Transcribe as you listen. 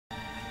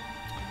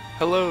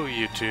Hello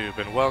YouTube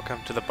and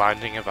welcome to the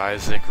Binding of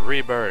Isaac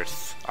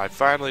Rebirth. I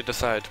finally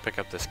decided to pick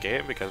up this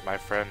game because my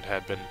friend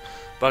had been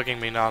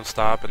bugging me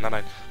non-stop, and then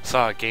I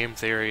saw a game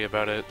theory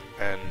about it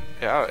and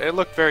yeah, it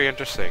looked very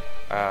interesting.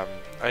 I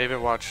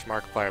even watched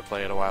Markiplier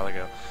play it a while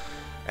ago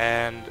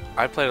and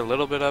I played a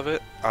little bit of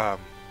it. I'm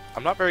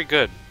not very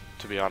good,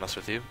 to be honest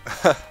with you.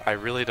 I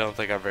really don't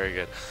think I'm very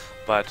good,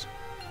 but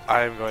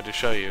I'm going to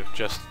show you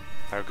just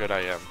how good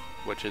I am,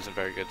 which isn't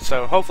very good.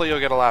 So hopefully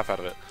you'll get a laugh out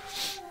of it.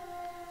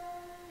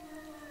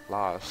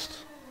 Lost.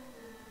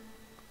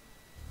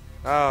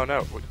 Oh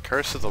no,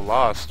 Curse of the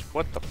Lost.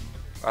 What the?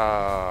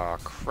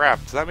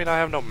 Crap. Does that mean I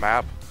have no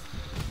map?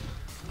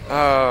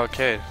 Oh,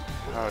 okay.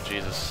 Oh,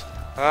 Jesus.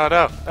 Oh,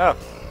 no, no.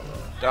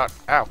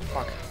 Ow,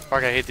 fuck.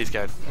 Fuck, I hate these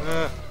guys.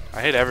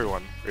 I hate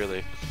everyone,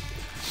 really.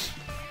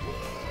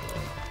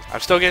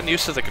 I'm still getting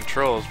used to the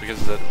controls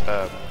because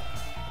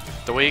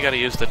the way you gotta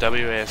use the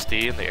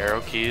WASD and the arrow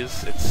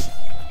keys,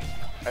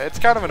 it's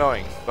kind of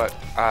annoying, but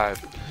I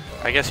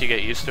guess you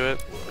get used to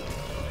it.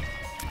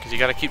 You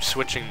gotta keep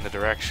switching the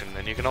direction,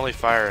 and you can only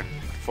fire in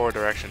 4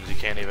 directions. You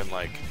can't even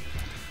like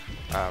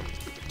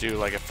do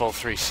like a full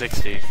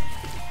 360. Well,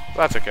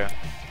 that's okay.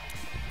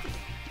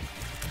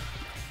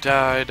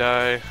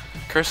 Die.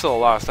 Curse of the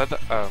Lost.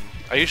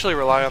 I usually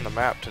rely on the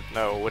map to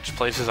know which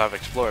places I've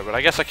explored, but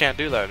I guess I can't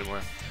do that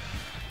anymore.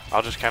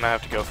 I'll just kind of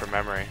have to go from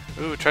memory.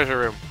 Ooh, treasure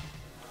room.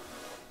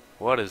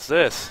 What is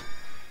this?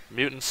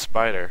 Mutant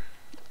spider.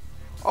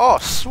 Oh,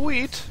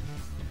 sweet!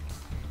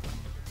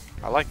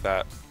 I like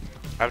that.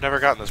 I've never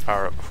gotten this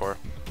power up before.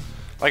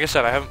 Like I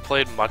said, I haven't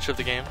played much of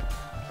the game,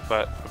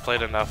 but I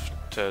played enough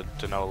to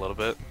know a little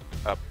bit.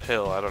 A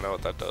pill, I don't know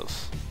what that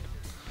does.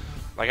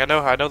 Like I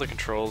know the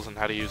controls and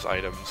how to use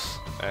items,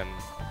 and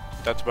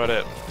that's about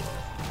it.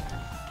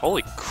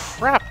 Holy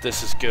crap,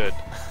 this is good.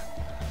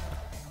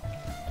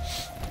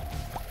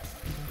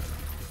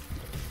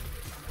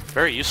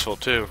 Very useful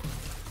too,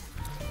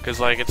 because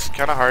like it's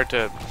kind of hard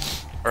to,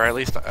 or at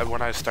least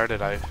when I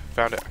started, I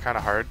found it kind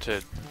of hard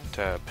to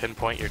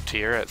pinpoint your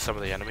tier at some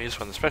of the enemies,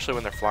 especially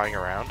when they're flying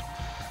around.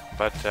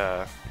 But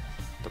the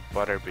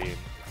butter bean.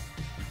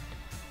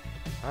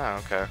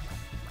 Oh, okay.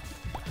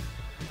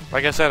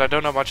 Like I said, I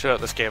don't know much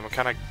about this game. I'm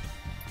kind of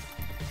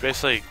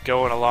basically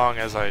going along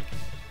as I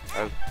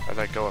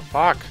go.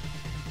 Fuck.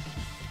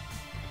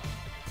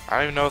 I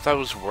don't even know if that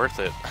was worth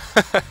it.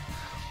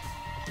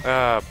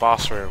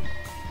 Boss room.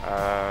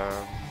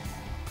 I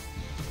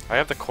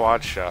have the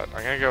quad shot.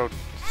 I'm gonna go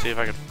see if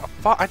I can.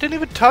 I didn't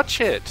even touch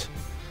it.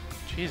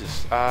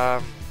 Jesus.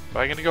 But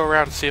I'm gonna go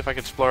around and see if I can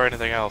explore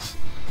anything else,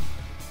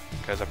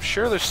 because I'm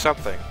sure there's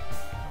something.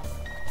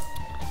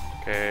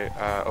 Okay,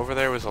 over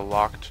there was a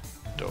locked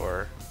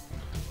door.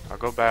 I'll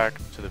go back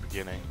to the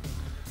beginning.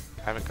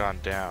 Haven't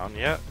gone down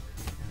yet.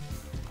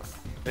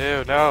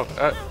 Ew, no.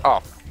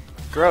 Oh,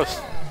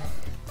 gross.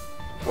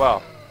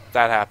 Well,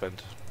 that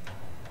happened.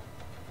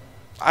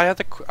 I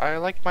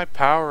like my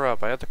power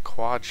up. I had the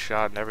quad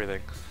shot and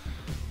everything.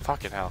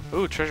 Fucking hell.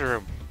 Ooh, treasure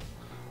room.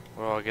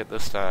 What will I get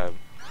this time?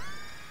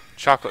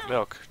 Chocolate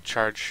milk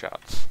charge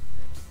shots.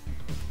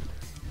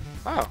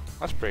 Oh,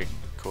 that's pretty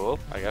cool,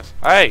 I guess.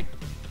 Hey!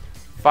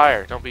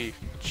 Fire, don't be...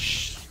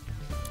 Shh.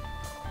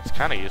 It's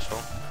kind of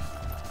useful.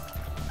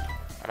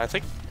 And I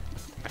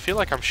feel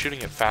like I'm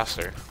shooting it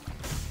faster.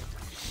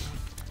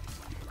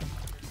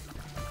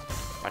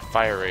 My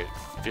fire rate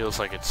feels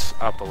like it's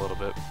up a little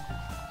bit.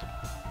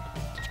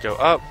 Let's go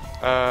up.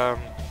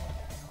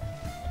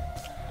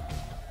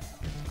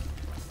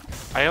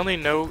 I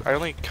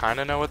only kind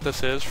of know what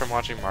this is from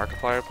watching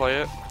Markiplier play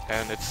it,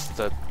 and it's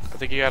I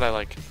think you gotta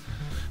like,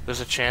 there's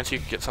a chance you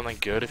can get something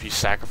good if you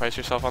sacrifice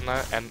yourself on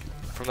that, and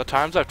from the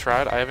times I've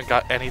tried, I haven't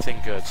got anything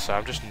good, so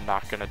I'm just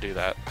not gonna do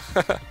that.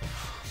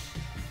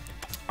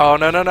 Oh,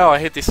 no, I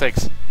hate these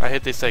things.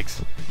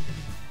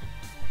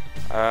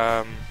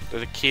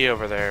 There's a key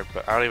over there,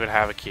 but I don't even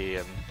have a key,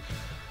 and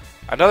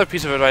another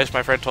piece of advice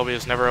my friend told me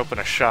is never open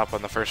a shop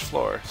on the first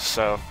floor,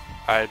 so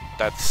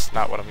that's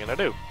not what I'm gonna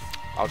do.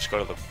 I'll just go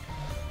to the...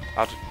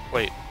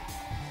 Wait,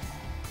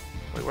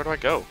 where do I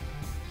go?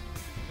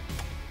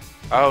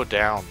 Oh,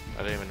 down.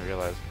 I didn't even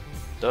realize.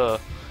 Duh.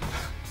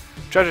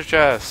 Treasure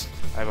chest!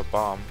 I have a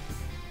bomb.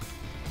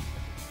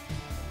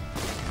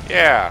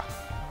 Yeah!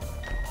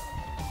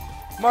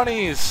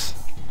 Monies!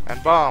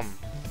 And bomb.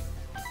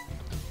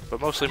 But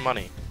mostly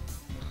money.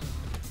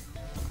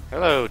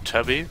 Hello,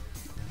 Tubby.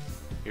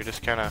 You're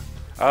just kinda...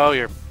 Oh,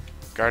 you're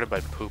guarded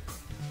by poop.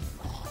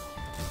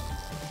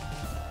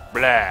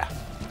 Blah.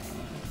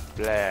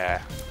 Blah.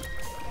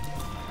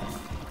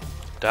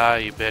 Die,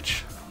 you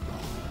bitch.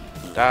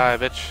 Die,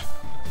 bitch.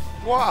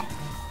 Wah!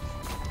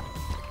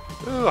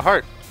 Ooh, a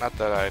heart. Not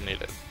that I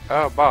need it.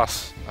 Oh,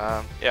 boss.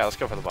 Yeah, let's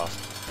go for the boss.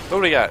 What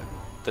do we got?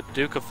 The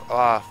Duke of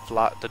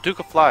the Duke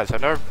of Flies.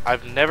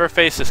 I've never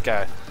faced this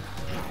guy.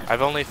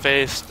 I've only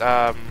faced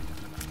like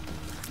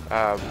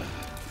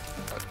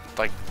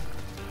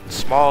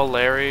small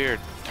Larry or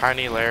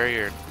tiny Larry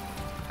or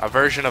a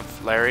version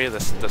of Larry,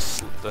 the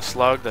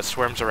slug that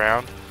swims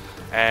around.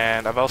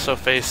 And I've also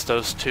faced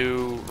those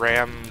 2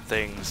 ram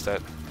things that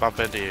bump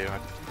into you. I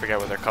forget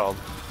what they're called.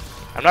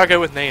 I'm not good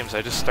with names.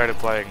 I just started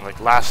playing, like,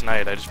 last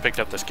night. I just picked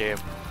up this game.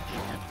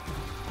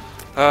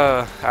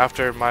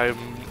 After my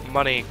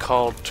money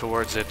called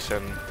towards it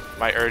and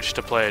my urge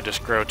to play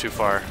just grew too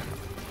far.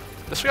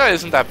 This guy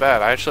isn't that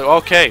bad. I actually...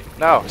 Okay,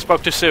 no, I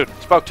spoke too soon.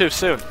 Spoke too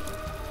soon.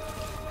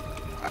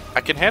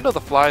 I can handle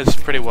the flies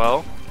pretty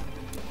well.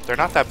 They're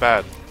not that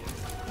bad.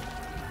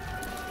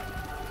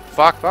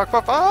 Fuck, fuck,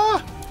 fuck,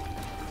 ah!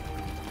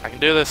 I can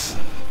do this.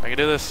 I can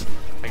do this.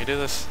 I can do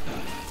this.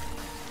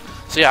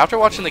 So yeah, after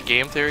watching the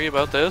game theory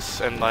about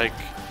this and like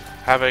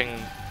having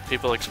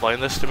people explain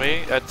this to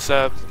me, it's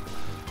a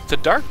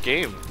dark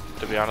game,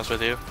 to be honest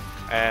with you,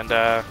 and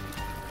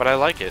but I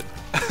like it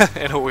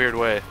in a weird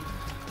way.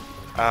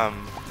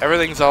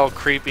 Everything's all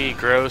creepy,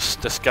 gross,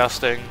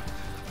 disgusting.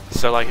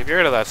 So like, if you're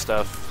into that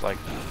stuff, like,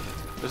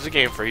 this is a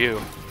game for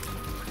you.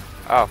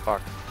 Oh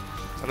fuck!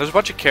 And there's a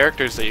bunch of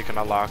characters that you can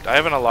unlock. I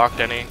haven't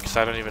unlocked any because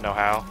I don't even know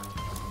how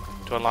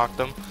to unlock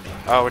them.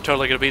 Oh, we're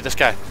totally gonna beat this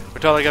guy.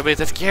 We're totally gonna beat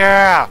this.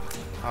 Yeah!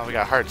 Oh, we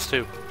got hearts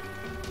too.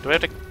 Do we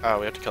have to? Oh,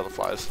 we have to kill the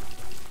flies.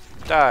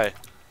 Die.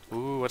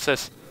 Ooh, what's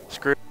this?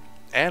 Screw.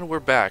 And we're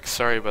back.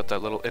 Sorry about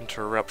that little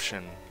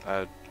interruption.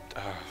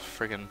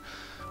 Friggin'.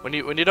 When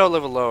you don't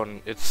live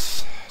alone,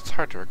 it's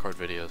hard to record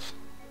videos.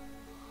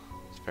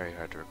 It's very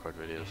hard to record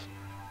videos.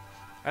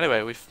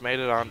 Anyway, we've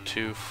made it on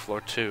to floor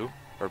 2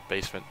 or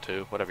basement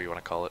 2, whatever you want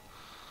to call it.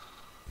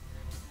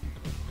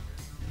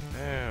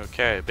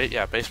 Okay,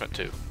 yeah, basement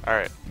 2. All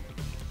right.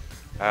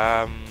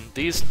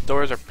 These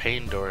doors are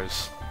pain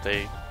doors.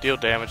 They deal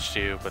damage to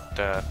you, but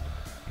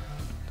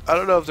I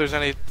don't know if there's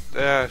any.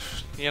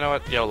 You know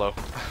what? YOLO.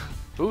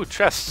 Ooh,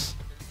 chests.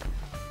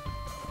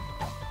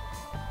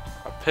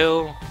 A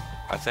pill,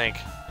 I think,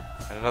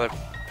 and another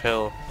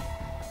pill.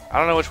 I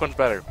don't know which one's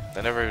better.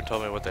 They never even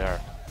told me what they are.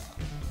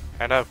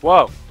 And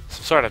whoa,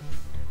 some sort of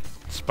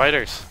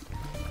spiders.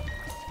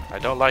 I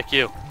don't like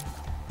you.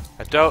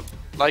 I don't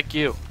like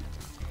you.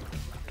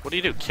 What do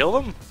you do? Kill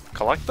them?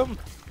 Collect them?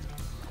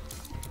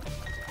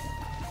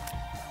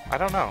 I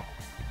don't know.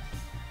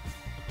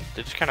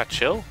 They just kind of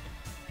chill?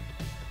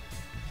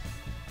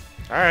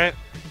 Alright.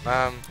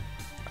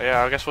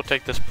 Yeah, I guess we'll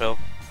take this pill.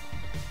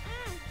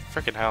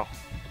 Frickin' hell.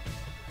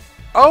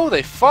 Oh,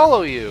 they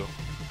follow you!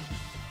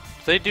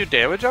 Do they do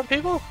damage on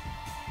people?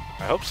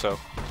 I hope so.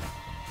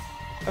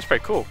 That's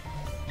pretty cool.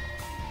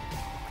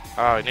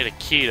 Oh, I need a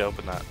key to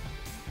open that.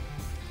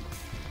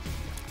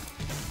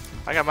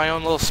 I got my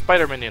own little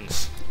spider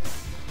minions.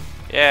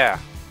 Yeah.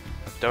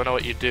 Don't know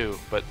what you do,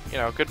 but you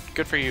know, good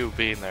for you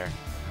being there.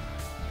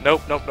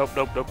 Nope, nope, nope,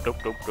 nope, nope, nope,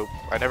 nope, nope.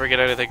 I never get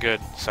anything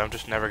good, so I'm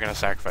just never gonna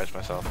sacrifice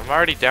myself. I'm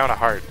already down a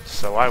heart,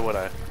 so why would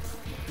I?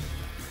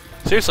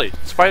 Seriously,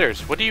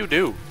 spiders, what do you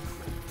do?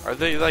 Are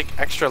they like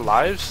extra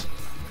lives?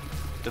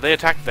 Do they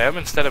attack them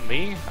instead of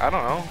me? I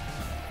don't know.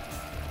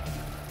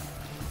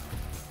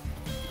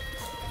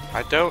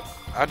 I don't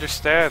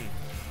understand.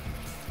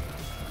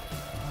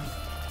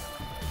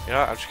 You know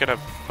what? I'm just gonna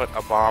put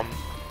a bomb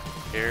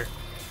here.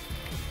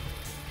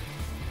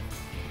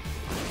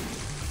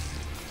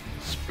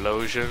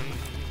 Explosion.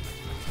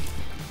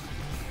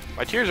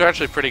 My tiers are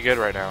actually pretty good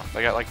right now.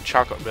 I got like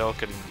chocolate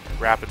milk and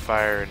rapid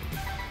fire, and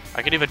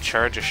I can even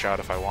charge a shot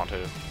if I want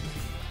to.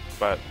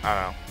 But I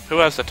don't know. Who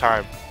has the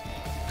time?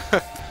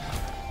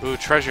 Ooh,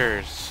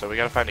 treasures. So we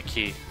gotta find a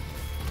key.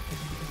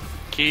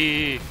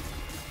 Key.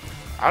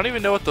 I don't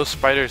even know what those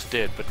spiders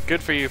did, but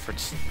good for you for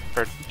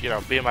you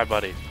know, being my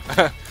buddy.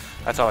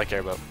 That's all I care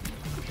about.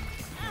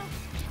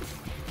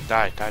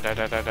 Die, die, die,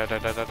 die, die, die, die,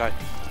 die, die,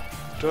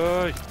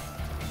 die.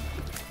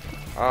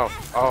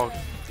 Oh,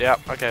 yeah,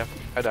 okay,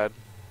 I died.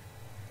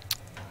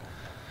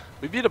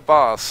 We beat a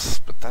boss,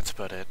 but that's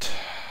about it.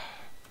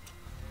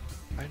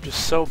 I'm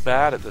just so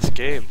bad at this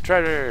game.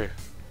 Treasure!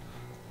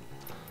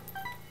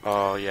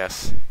 Oh,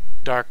 yes.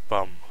 Dark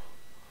Bum.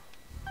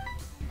 I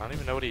don't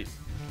even know what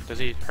does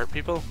he hurt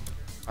people?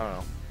 I don't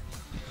know.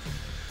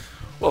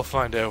 We'll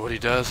find out what he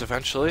does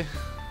eventually.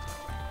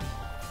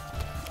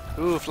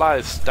 Ooh,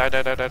 flies. Die,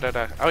 die, die, die, die,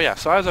 die. Oh yeah,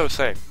 so as I was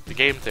saying, the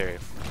game theory.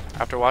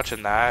 After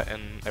watching that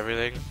and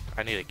everything,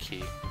 I need a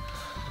key.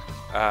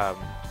 And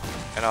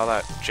all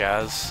that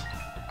jazz.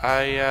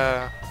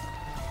 Yeah,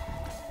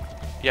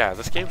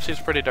 this game seems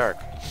pretty dark.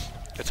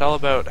 It's all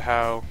about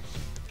how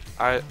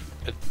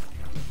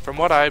from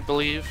what I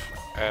believe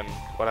and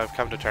what I've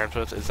come to terms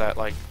with is that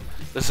like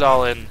this is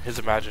all in his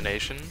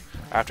imagination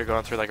after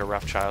going through like a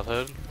rough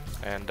childhood,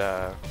 and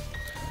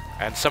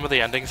some of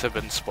the endings have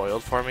been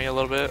spoiled for me a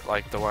little bit,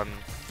 like the one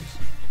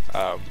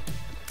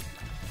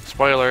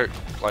spoiler,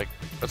 like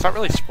it's not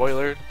really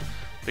spoiler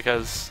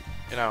because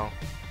you know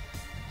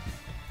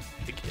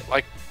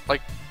like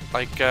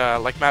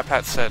Matt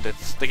Pat said,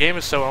 the game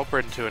is so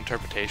open to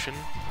interpretation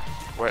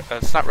where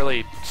it's not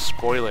really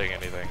spoiling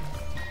anything.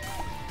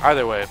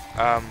 Either way,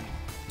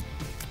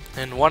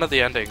 in one of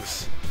the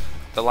endings,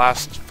 the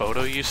last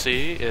photo you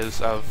see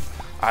is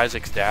of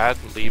Isaac's dad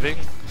leaving.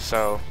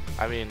 So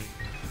I mean,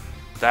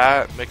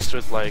 that mixed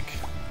with like,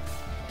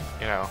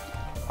 you know,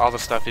 all the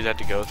stuff he's had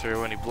to go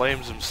through, and he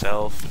blames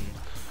himself and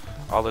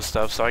all this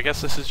stuff. So I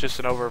guess this is just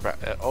an